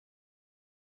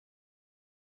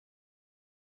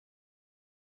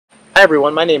Hi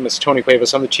everyone, my name is Tony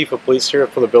Cuevas. I'm the Chief of Police here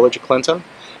for the Village of Clinton.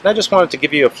 And I just wanted to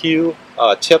give you a few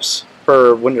tips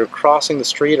for when you're crossing the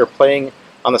street or playing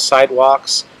on the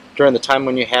sidewalks during the time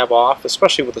when you have off,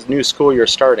 especially with the new school year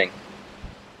starting.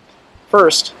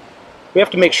 First, we have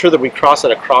to make sure that we cross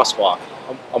at a crosswalk.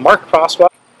 A marked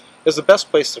crosswalk is the best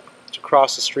place to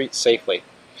cross the street safely.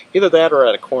 Either that or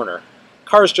at a corner.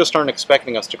 Cars just aren't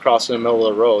expecting us to cross in the middle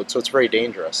of the road, so it's very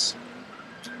dangerous.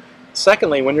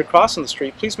 Secondly, when you're crossing the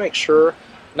street, please make sure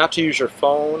not to use your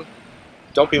phone.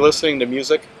 Don't be listening to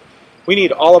music. We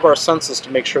need all of our senses to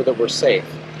make sure that we're safe.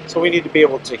 So we need to be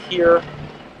able to hear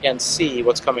and see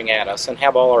what's coming at us and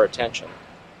have all our attention.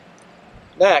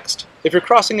 Next, if you're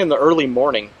crossing in the early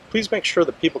morning, please make sure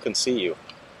that people can see you.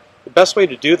 The best way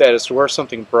to do that is to wear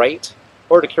something bright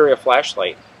or to carry a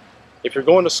flashlight. If you're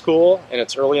going to school and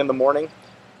it's early in the morning,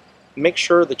 make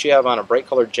sure that you have on a bright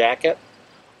colored jacket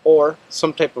or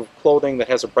some type of clothing that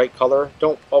has a bright color.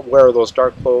 Don't wear those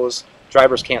dark clothes.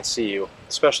 Drivers can't see you,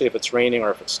 especially if it's raining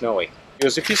or if it's snowy.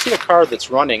 Because if you see a car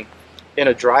that's running in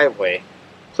a driveway,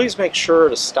 please make sure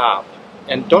to stop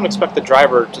and don't expect the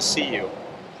driver to see you.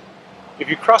 If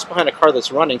you cross behind a car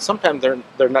that's running, sometimes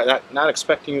they're not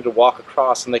expecting you to walk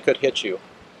across and they could hit you.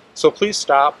 So please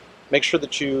stop. Make sure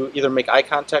that you either make eye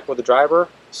contact with the driver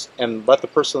and let the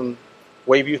person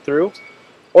wave you through,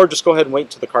 or just go ahead and wait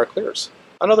until the car clears.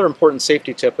 Another important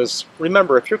safety tip is,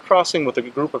 remember, if you're crossing with a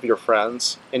group of your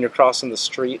friends and you're crossing the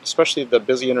street, especially the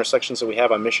busy intersections that we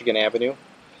have on Michigan Avenue,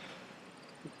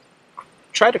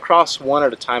 try to cross one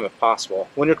at a time if possible.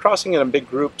 When you're crossing in a big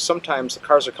group, sometimes the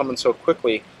cars are coming so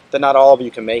quickly that not all of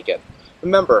you can make it.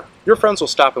 Remember, your friends will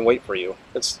stop and wait for you.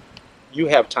 You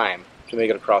have time to make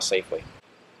it across safely.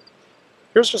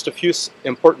 Here's just a few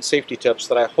important safety tips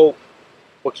that I hope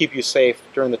will keep you safe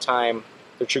during the time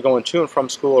that you're going to and from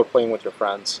school or playing with your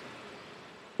friends.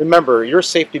 Remember, your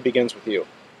safety begins with you.